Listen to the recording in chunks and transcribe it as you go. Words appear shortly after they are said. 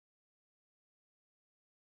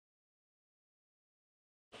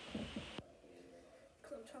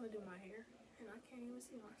trying to do my hair, and I can't even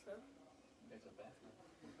see myself. There's a bathroom.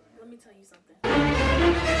 Let me tell you something.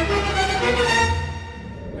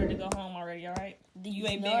 Ready to go home already, alright? You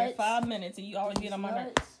ain't been here 5 minutes and you always get on my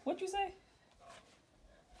nerves. What you say?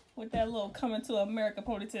 With that little coming to America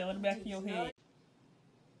ponytail in the back of your head.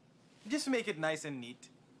 Just make it nice and neat.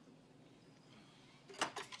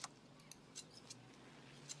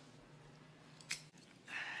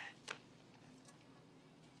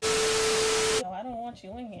 No, I don't want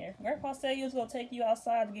you in here. Grandpa said he was gonna take you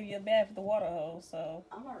outside to give you a bath with the water hose, so.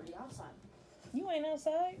 I'm already outside. You ain't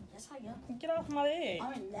outside? Yes, I am. Get off my bed.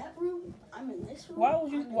 I'm in that room. I'm in this room.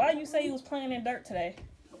 Why you say you was playing in dirt today?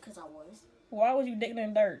 Because I was. Why was you digging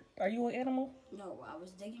in dirt? Are you an animal? No, I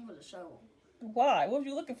was digging with a shovel. Why? What were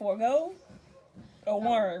you looking for? Gold? Or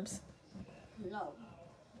worms? No.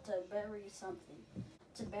 To bury something.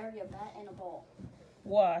 To bury a bat and a ball.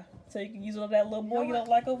 Why? So you can use it on that little boy you don't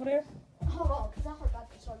like over there? Hold on, because I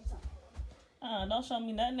forgot to show you something. Don't show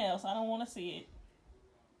me nothing else. I don't want to see it.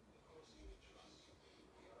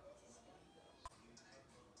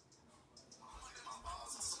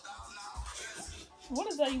 What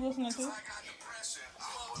is that you listening to?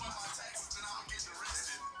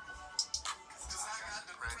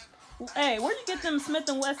 Hey, where'd you get them Smith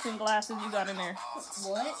 & Wesson glasses you got in there?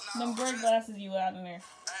 What? Them gray glasses you got in there.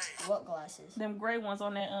 What glasses? Them gray ones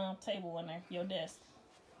on that table in there, your desk.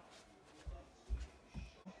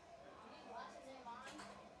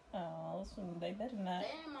 Oh, they better not. They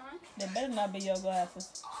ain't mine. They better not be your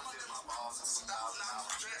glasses.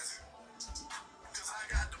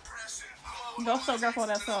 Go show Grandpa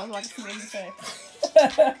that song so I can see what he say.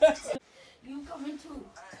 You coming too?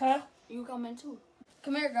 Huh? You coming too?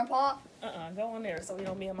 Come here, Grandpa. Go in there so we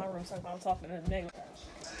don't be in my room so I'm talking to the nigga.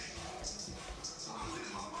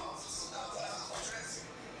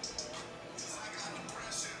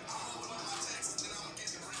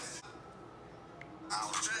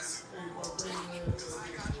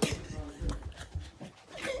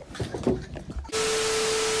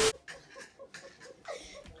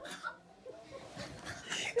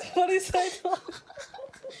 What do you say to him?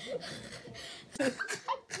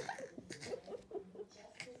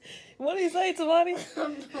 What do you say, Tamani?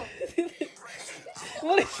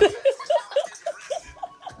 What do you say?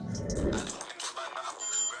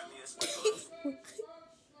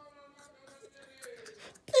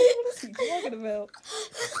 What is he talking about?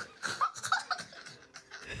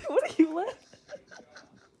 What are you laughing?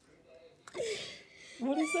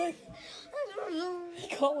 What do you say? I don't know.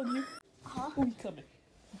 He calling you. Huh? Who he coming?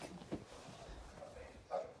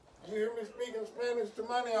 You hear me speaking Spanish to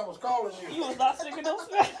money? I was calling you. You was not speaking no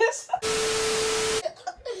Spanish.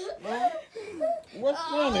 Man, what's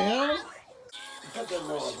funny, huh? Cut that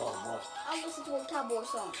noise off, boy. I listened to a cowboy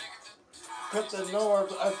song. Cut that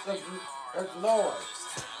noise. That's noise.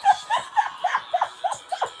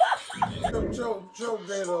 Show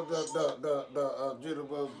Jada the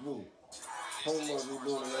jitterbug move. Homework, we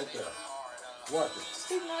doing it right there. Watch it.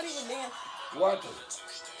 He's not even dancing. Watch it.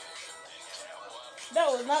 That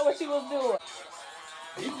was not what she was doing.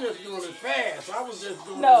 He just doing it fast. I was just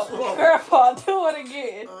doing it No, slow. Grandpa, do it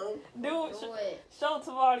again. Do it. Do it. Show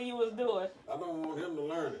Tamani you was doing. I don't want him to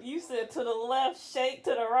learn it. You said to the left shake,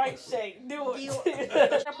 to the right shake. Do it.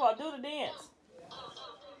 Grandpa, do the dance.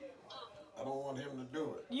 I don't want him to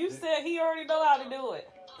do it. You said he already know how to do it.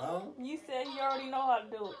 Huh? You said he already know how to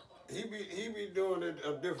do it. He be doing it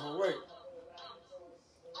a different way.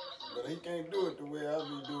 But he can't do it the way I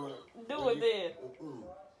be doing it. Do it then.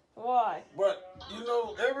 Why? But, you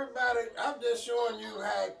know, everybody, I'm just showing you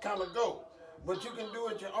how it kind of go. But you can do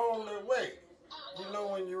it your own little way. You know,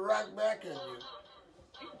 when you rock back and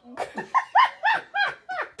you...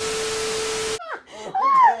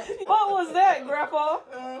 What was that, Grandpa?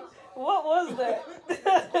 What was that?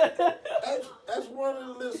 that's one of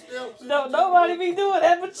the little steps. No, nobody be doing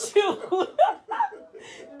that but you.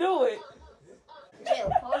 Do it.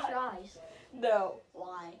 Jill, close your eyes. No.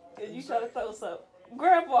 Why? Because you trying to throw something.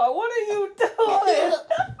 Grandpa, what are you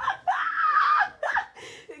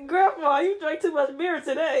doing? Grandpa, you drank too much beer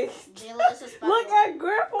today. Jill, it's a spider. Look at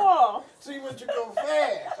Grandpa. See what you go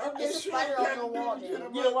fast. I'm It's just a spider showing on you the wall, how to do Jill.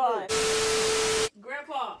 it. You're lying.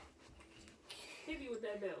 Grandpa, hit me with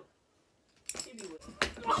that bell. Hit me with it.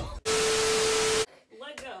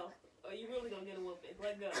 Let go. Or you really gonna get a whooping.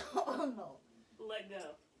 Let go. Oh, no. Let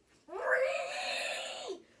go.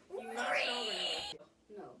 You're not strong enough.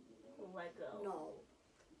 No. Let go. No.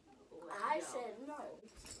 Let I go. said no.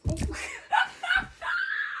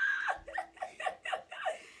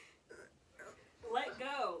 Let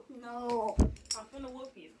go. No. I'm finna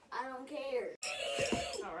whoop you. I don't care.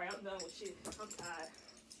 Alright, I'm done with you. I'm tired.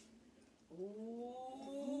 Ooh.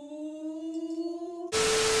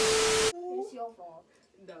 It's your fault.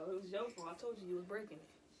 No, it was your fault. I told you was breaking it.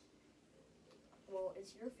 Well,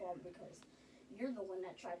 it's your fault because you're the one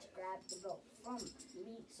that tried to grab the belt from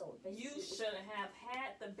me. So basically, You shouldn't have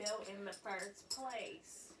had the belt in the first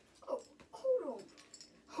place. Oh, hold on.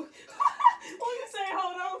 What you say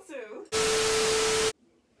hold on to?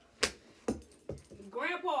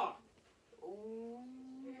 Grandpa. Ooh.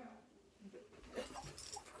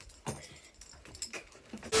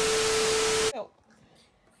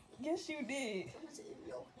 Yes, you did. What's in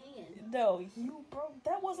your hand? No, you broke.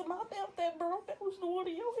 That wasn't my belt that broke. That was the one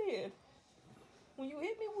in your head. When you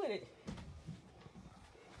hit me with it.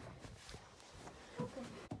 Okay.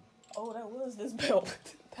 Oh, that was this belt.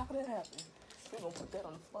 How did that happen? We're gonna put that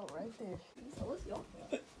on the floor right there. So it's your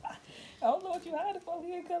fault. I don't know what you hiding for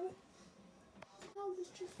here coming. How was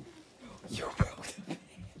just You broke the bed.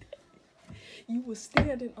 You were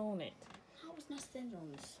standing on it. How was not standing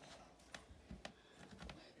on this?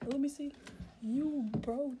 Let me see. You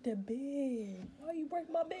broke the bed. Why you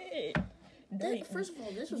break my bed? First of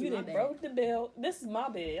all, this was you my done bed. broke the belt. This is my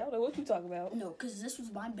bed. I don't know what you talking about. No, because this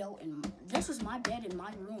was my belt and this was my bed in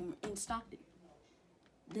my room in Stockton.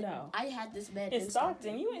 No. I had this bed In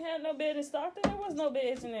Stockton. You ain't had no bed in Stockton. There was no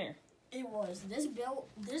beds in there. It was. This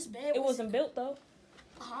bed It wasn't built though.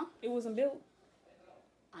 Uh-huh. It wasn't built.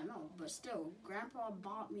 I know, but still, Grandpa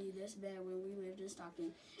bought me this bed when we lived in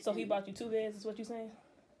Stockton. So he bought you 2 beds is what you saying?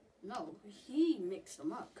 No, he mixed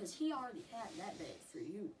them up because he already had that bed for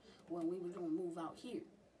you when we were going to move out here.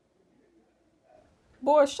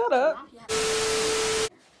 Boy, shut up. Now he has-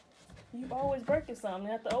 You always breaking something.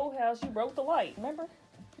 At the old house, you broke the light. Remember?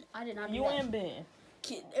 I did not do You that. and Ben.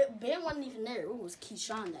 Ben wasn't even there. It was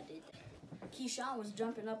Keyshawn that did that. Keyshawn was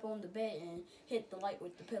jumping up on the bed and hit the light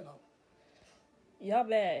with the pillow. Y'all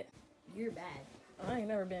bad. You're bad. I ain't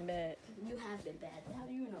never been bad. You have been bad. How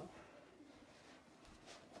do you know?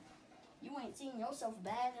 You ain't seen yourself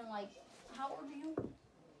bad in like, how old are you?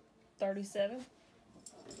 37.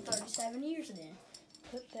 37 years then.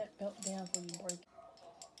 Put that belt down before you break it.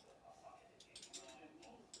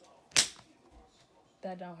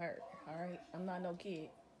 That don't hurt. Alright? I'm not no kid.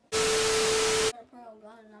 I pray on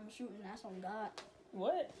God and I'm shooting. That's on God.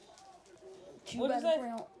 What? You What'd you better say? pray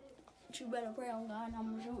on. You better pray on God and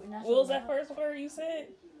I'm shooting. That's What on was that God. first word you said?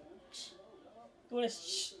 What is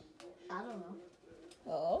shh? I don't know.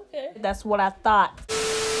 Oh, okay. That's what I thought.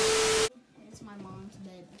 It's my mom's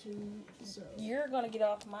bed too, so You're gonna get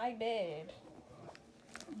off my bed.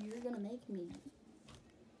 you're gonna make me.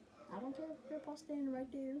 I don't care if Grandpa's standing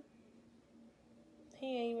right there.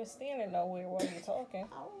 He ain't even standing nowhere while you're talking.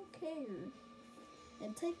 I don't care.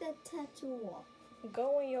 And take that tattoo off.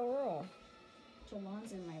 Go in your room.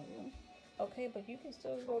 Jawan's in my room. Okay, but you can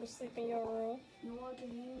still go to sleep in your room. You want to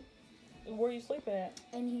be Where you sleeping at?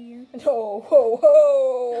 in here? No, ho, ho.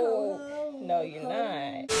 Oh, No, you're oh.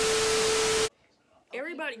 not.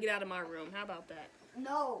 Everybody get out of my room. How about that?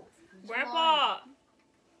 No. Grandpa!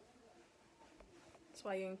 That's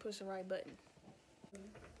why you ain't push the right button.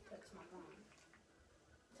 Text my mom.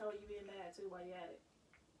 Tell her you being mad too while you at it.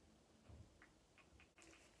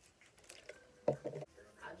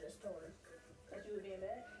 I just told her. That you were being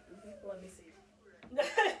mad? Let me see.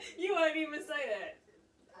 You ain't even say that.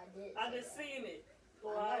 I did. I just seen it. I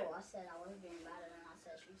know. I said I was being bad and I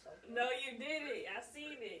said she's so cute. No, you did it. I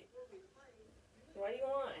seen it. Why you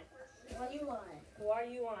lying? Why you lying? Why are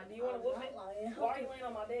you lying? Do you want to whoop me? Lying. Why are you laying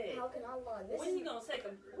on my bed? How can I lie? This When is you gonna take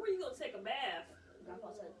a? Where you gonna take a bath? Grandpa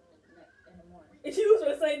said in the morning. If you was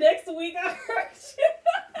gonna say next week, I heard you.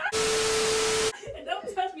 And don't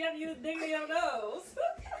touch me after you digging your nose.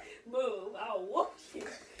 Move, I'll whoop you.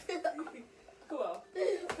 Come on,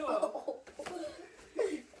 come on.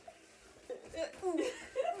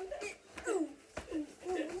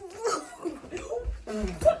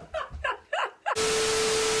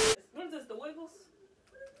 What is this? The Wiggles?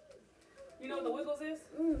 You know what the Wiggles is?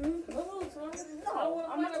 Mm-hmm. Wiggles, huh? No,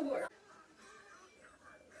 I'm not sure.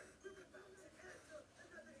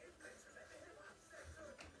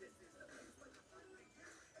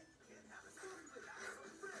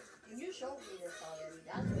 You showed me this already.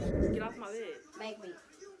 That's Get off my bed. make me.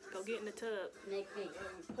 Go get in the tub. Make me.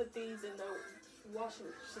 And put these in the washing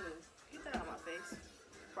machine. Get that out of my face.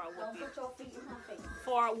 Before I Don't whoop you. put your feet in my face.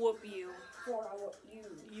 Before I whoop you. Before I whoop you.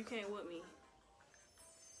 You can't whoop me.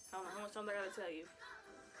 I don't know how much time I gotta tell you.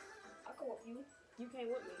 I can whoop you. You can't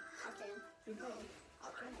whoop me. I can. You can't. I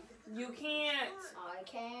can. You can't. I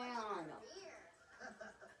can.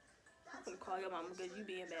 I'm gonna call your mama because you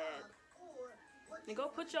being bad. Then go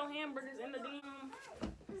put your hamburgers in the damn.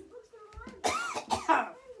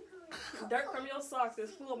 Dirt from your socks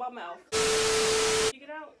is full of my mouth. Figure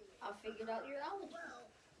it out. I figured out your allergy.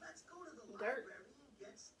 Dirt.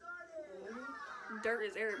 Dirt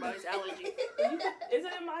is everybody's allergy. Is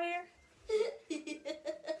it in my hair?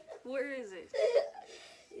 Where is it?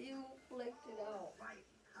 You flicked it out.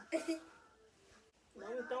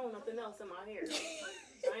 Don't throw nothing else in my hair.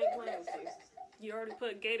 I ain't playing with you. You already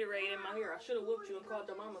put Gatorade in my hair. I should have whooped you and called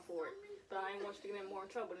your mama for it. But I ain't want you to get in more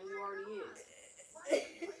trouble than you already is.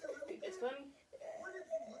 It's funny.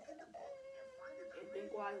 And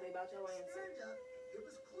think wisely about your answer.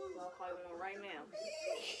 So I'll call you one right now.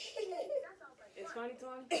 It's funny,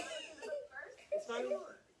 Tony? It's funny?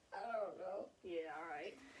 I don't know. Yeah,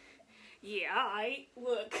 alright. Yeah, alright.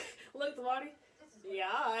 Look, Tony. Yeah,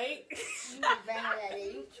 alright. You bad at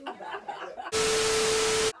it. You too bad at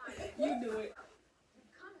it. You do it.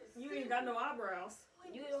 You ain't got no eyebrows.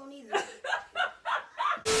 You don't either.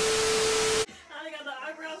 I ain't got no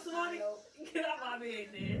eyebrows, Tony. Get out my bed,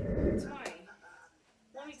 then. Tony,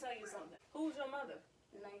 let me tell you something. Who's your mother?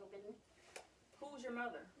 None of your business. Who's your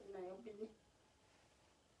mother? None of your business.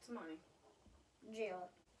 Tony. Jill.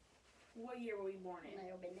 What year were you born in? None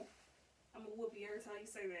of your business. I'm gonna whoop you every time you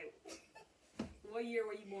say that. What year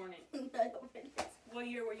were you born in? None of your business. What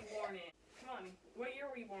year were you born in? Tony, what year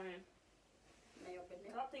were you born in? None of your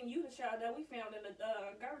business. I think you the child that we found in the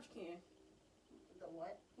garbage can. The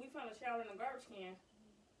what? We found a child in the garbage can.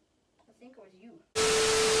 I think it was you.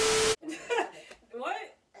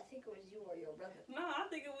 What? I think it was you or your brother. No, I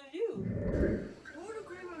think it was you. Who the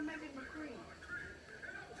cream was making the cream?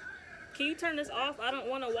 Can you turn this off? I don't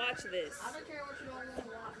want to watch this. I don't care what you don't want to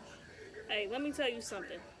watch. Hey, let me tell you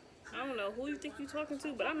something. I don't know who you think you're talking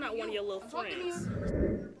to, but I'm not one of your little friends.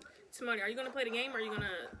 Simone, are you going to play the game or are you going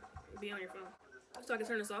to be on your phone? So I can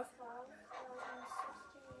turn this off?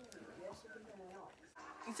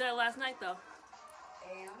 You said it last night, though.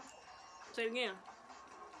 And? Say it again.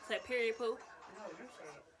 Say period poo. No, you say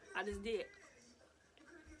it. I just did.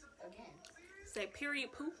 Again. Say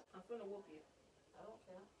period poo. I'm finna whoop you. I don't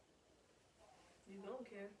care. You don't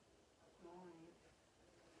care. No, I ain't.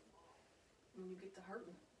 When you get to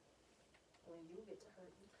hurting. When you get to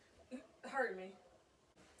hurt me. Hurt me.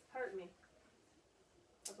 Hurt me.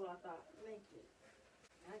 That's what I thought. Make it.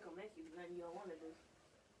 I ain't gonna make you do nothing you don't want to do.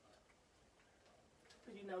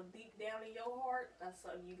 Because you know deep down in your heart, that's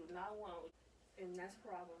something you do not want. And that's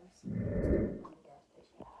problems.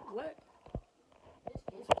 What? This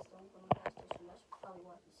kid's was still from the gas station. That's probably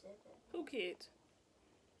why he said that. Who kids?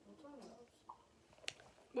 Antonio's.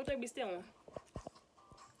 What they be stealing?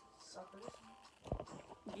 Suckers.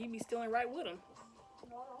 You be stealing right with them.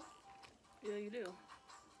 No, I don't. Yeah, you do.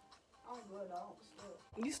 I'm good. I don't steal.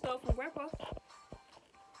 You stole from Grandpa.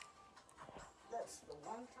 That's the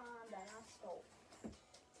one time that I stole.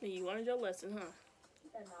 And you learned your lesson, huh?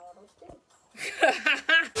 And now I don't steal.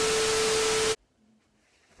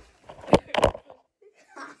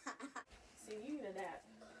 See, you need a nap.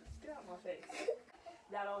 Get out my face.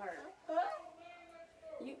 That'll hurt.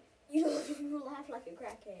 You laugh like a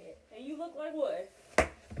crackhead. And you look like what?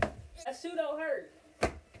 That shoe don't hurt.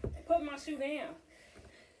 Put my shoe down.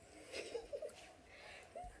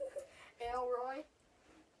 Elroy.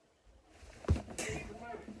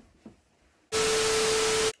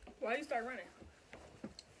 Why you start running?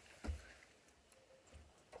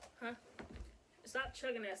 Huh? Stop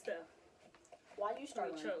chugging that stuff. Why you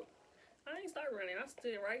start running? Choke. I didn't start running. I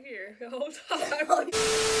stood right here the whole time.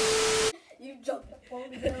 You jumped up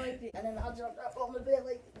on the bed like this, and then I jumped up on the bed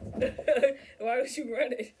like this. Why was you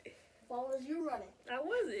running? Why was you running? I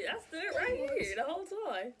wasn't. I stood right here the whole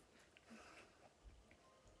time.